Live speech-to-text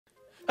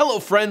Hello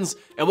friends,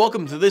 and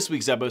welcome to this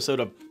week's episode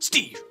of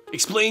Steve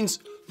Explains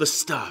the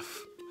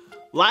Stuff.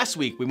 Last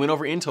week we went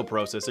over Intel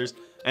processors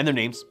and their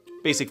names,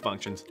 basic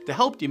functions, to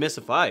help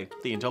demystify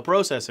the Intel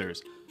processors.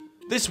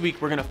 This week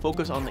we're going to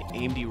focus on the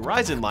AMD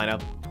Ryzen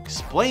lineup,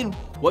 explain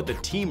what the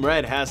Team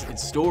Red has in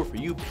store for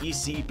you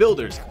PC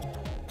builders.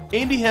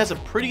 AMD has a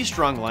pretty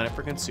strong lineup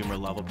for consumer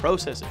level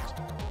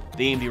processors.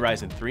 The AMD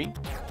Ryzen 3,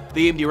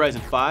 the AMD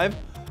Ryzen 5,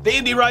 the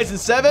AMD Ryzen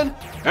 7,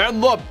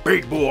 and the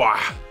big boy,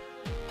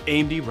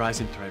 AMD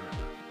Ryzen Threadripper.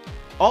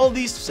 All of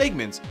these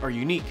segments are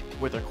unique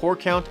with their core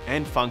count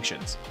and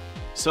functions.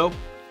 So,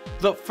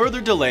 without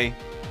further delay,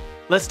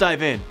 let's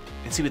dive in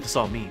and see what this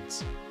all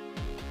means.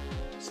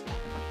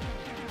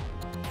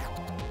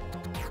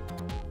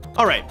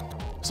 Alright,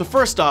 so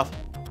first off,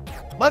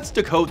 let's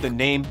decode the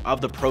name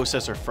of the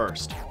processor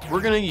first. We're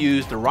going to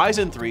use the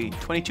Ryzen 3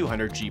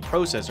 2200G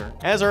processor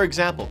as our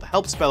example to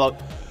help spell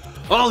out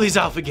all these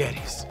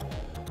alphagettis.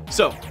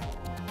 So,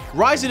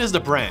 Ryzen is the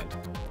brand,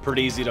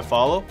 pretty easy to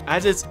follow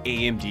as it's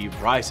AMD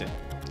Ryzen.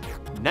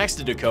 Next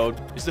to decode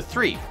is the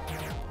 3.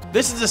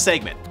 This is a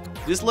segment.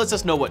 This lets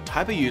us know what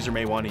type of user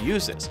may want to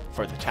use this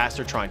for the task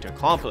they're trying to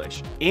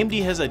accomplish.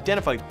 AMD has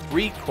identified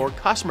 3 core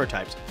customer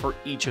types for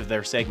each of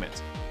their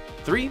segments.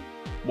 3,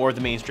 more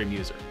the mainstream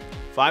user.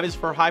 5 is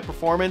for high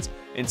performance,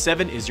 and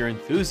 7 is your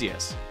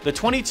enthusiast. The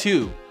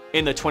 22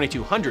 in the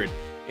 2200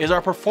 is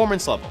our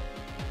performance level.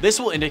 This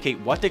will indicate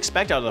what to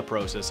expect out of the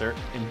processor.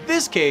 In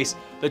this case,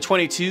 the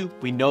 22,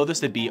 we know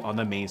this to be on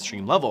the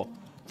mainstream level.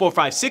 4,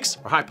 5, 6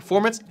 are high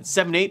performance, and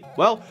 7, 8,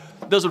 well,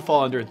 those would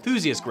fall under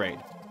enthusiast grade.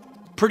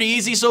 Pretty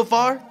easy so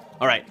far?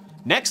 Alright,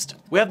 next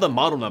we have the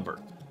model number.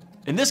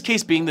 In this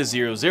case being the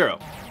 00.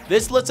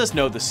 This lets us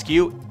know the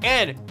SKU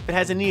and if it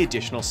has any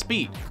additional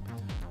speed.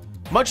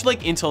 Much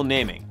like Intel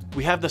naming,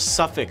 we have the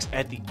suffix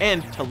at the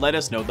end to let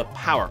us know the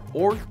power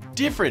or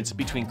difference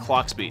between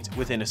clock speeds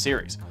within a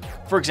series.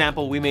 For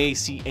example, we may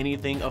see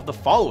anything of the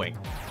following: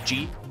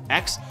 G,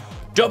 X,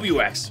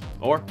 WX,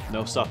 or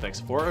no suffix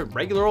for a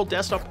regular old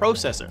desktop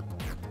processor.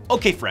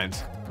 Okay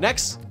friends,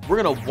 next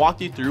we're going to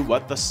walk you through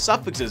what the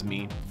suffixes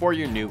mean for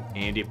your new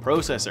AMD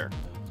processor.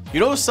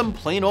 You know some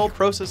plain old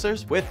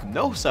processors with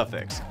no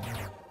suffix.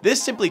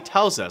 This simply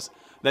tells us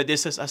that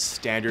this is a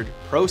standard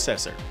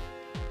processor.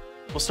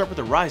 We'll start with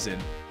the Ryzen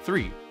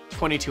 3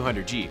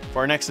 2200G for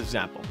our next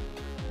example.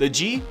 The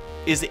G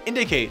is to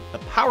indicate the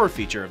power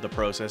feature of the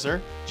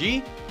processor.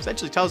 G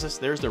essentially tells us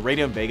there's the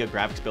Radeon Vega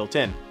graphics built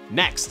in.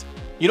 Next,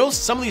 you know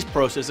some of these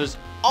processors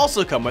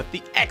also come with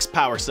the X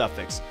power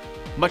suffix,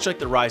 much like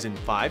the Ryzen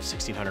 5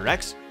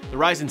 1600X, the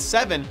Ryzen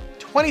 7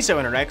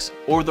 2700X,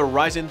 or the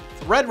Ryzen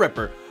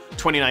Threadripper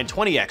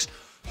 2920X.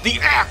 The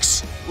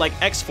X, like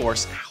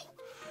X-Force,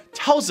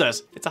 tells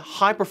us it's a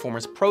high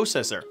performance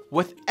processor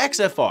with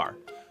XFR.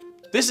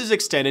 This is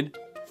extended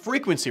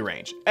frequency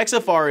range.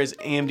 XFR is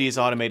AMD's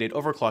automated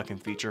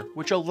overclocking feature,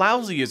 which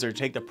allows the user to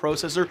take the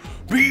processor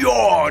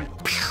beyond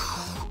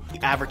the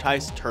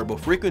advertised turbo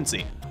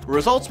frequency.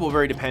 Results will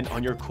vary depend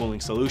on your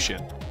cooling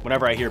solution.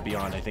 Whenever I hear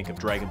beyond, I think of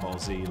Dragon Ball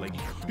Z, like,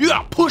 you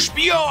gotta push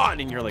beyond,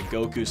 and you're like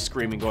Goku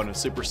screaming going to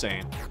Super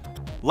Saiyan.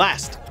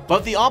 Last,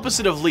 but the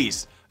opposite of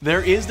least,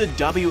 there is the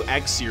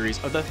WX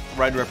series of the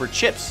Threadripper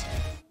chips.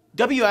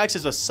 WX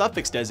is a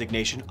suffix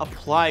designation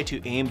applied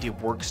to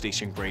AMD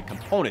workstation grade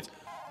components,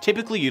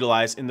 typically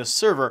utilized in the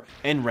server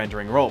and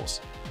rendering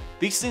roles.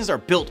 These things are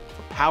built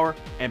for power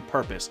and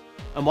purpose,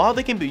 and while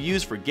they can be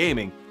used for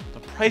gaming, the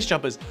price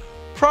jump is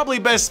probably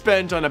best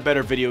spent on a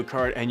better video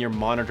card and your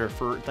monitor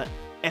for the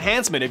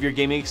enhancement of your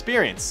gaming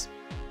experience.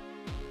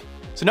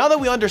 So now that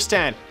we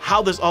understand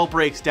how this all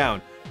breaks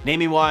down,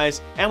 naming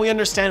wise, and we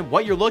understand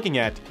what you're looking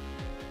at,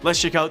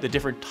 let's check out the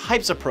different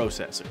types of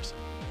processors.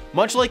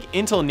 Much like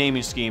Intel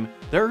naming scheme,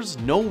 there's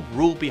no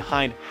rule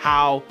behind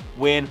how,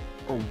 when,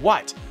 or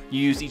what you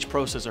use each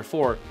processor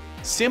for,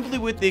 simply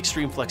with the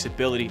extreme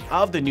flexibility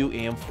of the new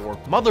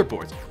AM4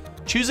 motherboards.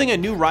 Choosing a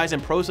new Ryzen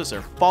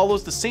processor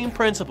follows the same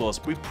principles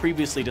we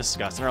previously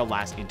discussed in our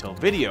last Intel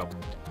video.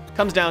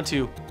 Comes down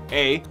to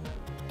A,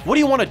 what do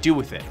you want to do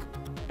with it?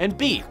 And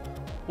B,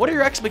 what are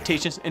your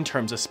expectations in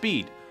terms of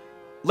speed?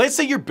 Let's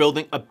say you're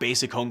building a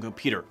basic home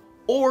computer,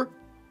 or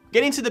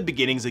getting to the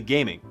beginnings of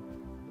gaming.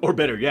 Or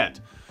better yet,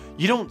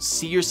 you don't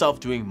see yourself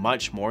doing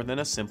much more than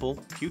a simple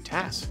few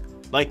tasks,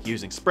 like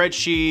using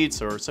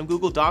spreadsheets or some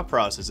Google Doc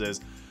processes,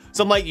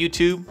 some like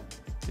YouTube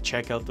to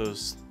check out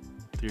those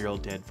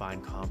 3-year-old dead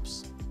Vine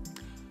comps.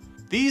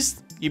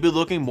 These, you'd be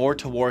looking more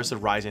towards the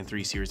Ryzen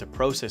 3 series of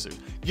processors,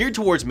 geared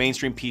towards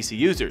mainstream PC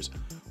users.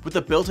 With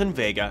the built-in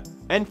Vega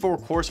and 4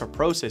 cores for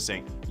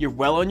processing, you're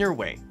well on your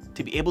way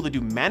to be able to do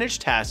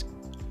managed tasks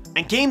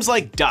and games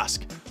like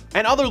Dusk,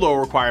 and other low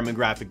requirement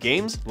graphic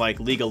games like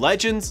League of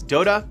Legends,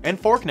 Dota, and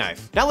Fork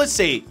Knife. Now let's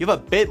say you have a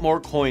bit more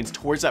coins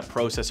towards that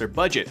processor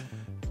budget,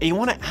 and you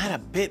want to add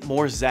a bit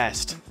more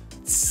zest.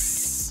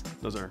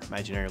 Those are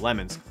imaginary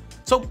lemons.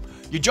 So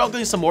you're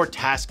juggling some more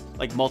tasks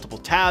like multiple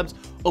tabs,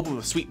 open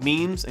with sweet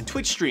memes and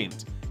Twitch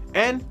streams.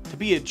 and to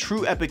be a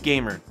true epic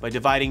gamer by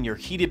dividing your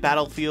heated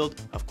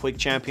battlefield of Quake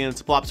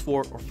Champions, Blaps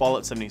 4, or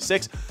Fallout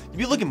 76, you'll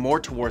be looking more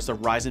towards the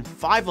Ryzen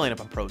 5 lineup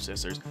of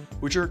processors,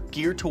 which are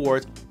geared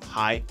towards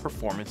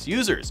high-performance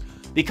users.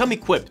 They come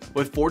equipped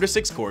with 4 to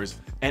 6 cores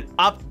and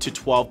up to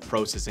 12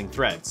 processing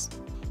threads.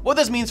 What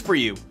this means for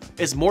you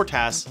is more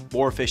tasks,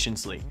 more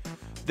efficiently.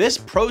 This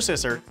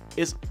processor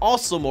is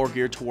also more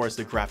geared towards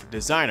the graphic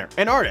designer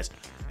and artist,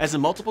 as the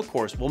multiple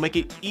cores will make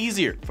it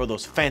easier for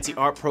those fancy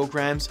art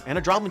programs and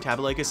a drawing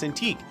tablet like a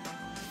Cintiq.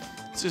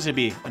 It's just gonna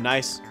be a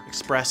nice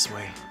express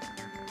way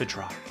to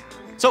draw.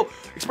 So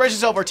express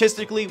yourself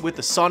artistically with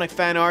the Sonic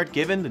fan art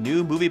given the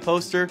new movie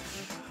poster.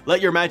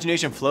 Let your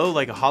imagination flow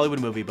like a Hollywood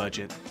movie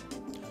budget.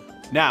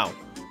 Now,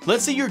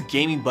 let's say your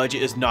gaming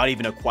budget is not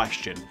even a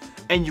question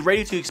and you're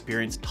ready to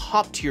experience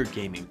top tier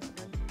gaming.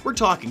 We're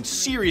talking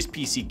serious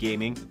PC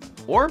gaming,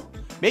 or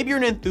maybe you're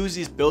an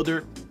enthusiast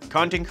builder,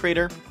 content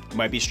creator, you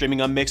might be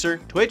streaming on Mixer,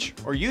 Twitch,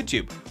 or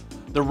YouTube.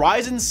 The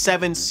Ryzen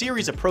 7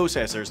 series of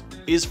processors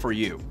is for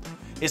you.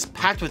 It's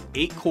packed with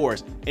 8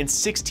 cores and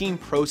 16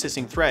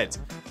 processing threads.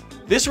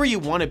 This is where you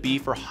want to be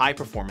for high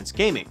performance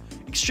gaming,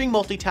 extreme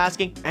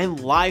multitasking, and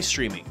live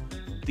streaming.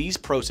 These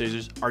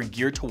processors are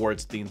geared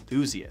towards the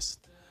enthusiast.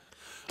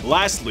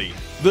 Lastly,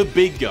 the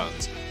big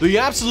guns, the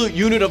absolute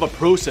unit of a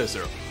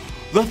processor,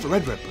 the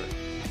Threadripper.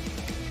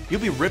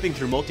 You'll be ripping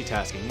through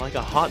multitasking like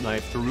a hot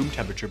knife through room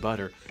temperature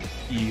butter.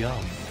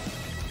 Yum.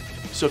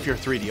 So if you're a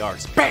 3D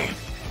artist, bam!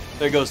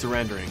 There goes the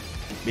rendering.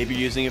 Maybe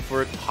you're using it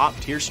for a top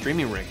tier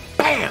streaming rig.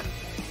 Bam!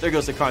 There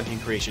goes the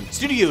content creation.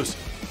 Studios,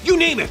 you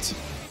name it!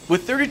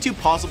 With 32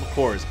 possible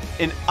cores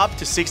and up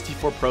to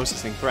 64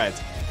 processing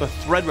threads, the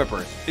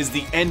Threadripper is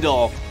the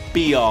end-all,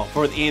 be-all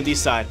for the AMD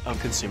side of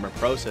consumer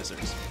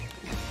processors.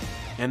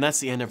 And that's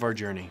the end of our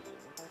journey,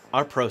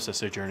 our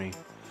processor journey.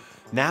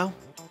 Now,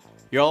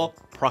 you're all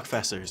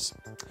PROCFESSORs.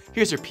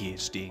 Here's your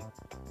PhD.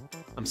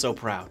 I'm so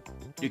proud.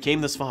 You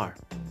came this far.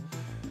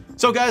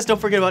 So guys, don't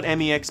forget about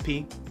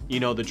MEXP. You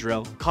know the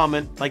drill.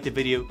 Comment, like the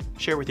video,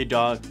 share with your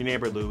dog, your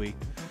neighbor Louie.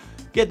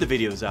 Get the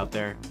videos out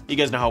there. You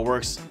guys know how it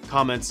works.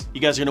 Comments. You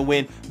guys are gonna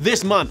win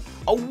this month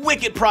a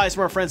wicked prize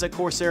from our friends at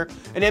Corsair,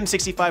 an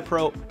M65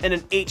 Pro, and an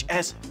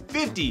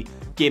HS50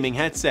 gaming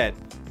headset.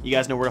 You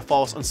guys know where to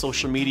follow us on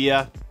social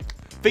media.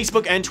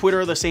 Facebook and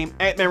Twitter are the same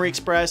at Memory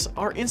Express.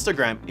 Our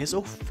Instagram is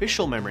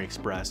official Memory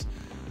Express.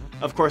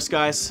 Of course,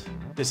 guys,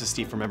 this is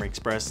Steve from Memory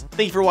Express.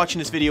 Thank you for watching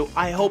this video.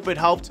 I hope it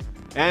helped,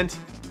 and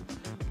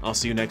I'll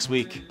see you next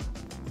week.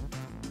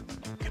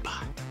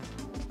 Goodbye.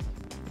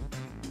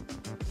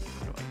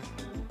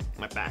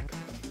 My back.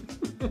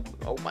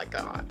 Oh my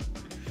God.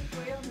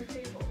 Lay on the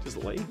table. Just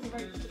lay?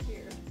 Right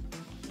here.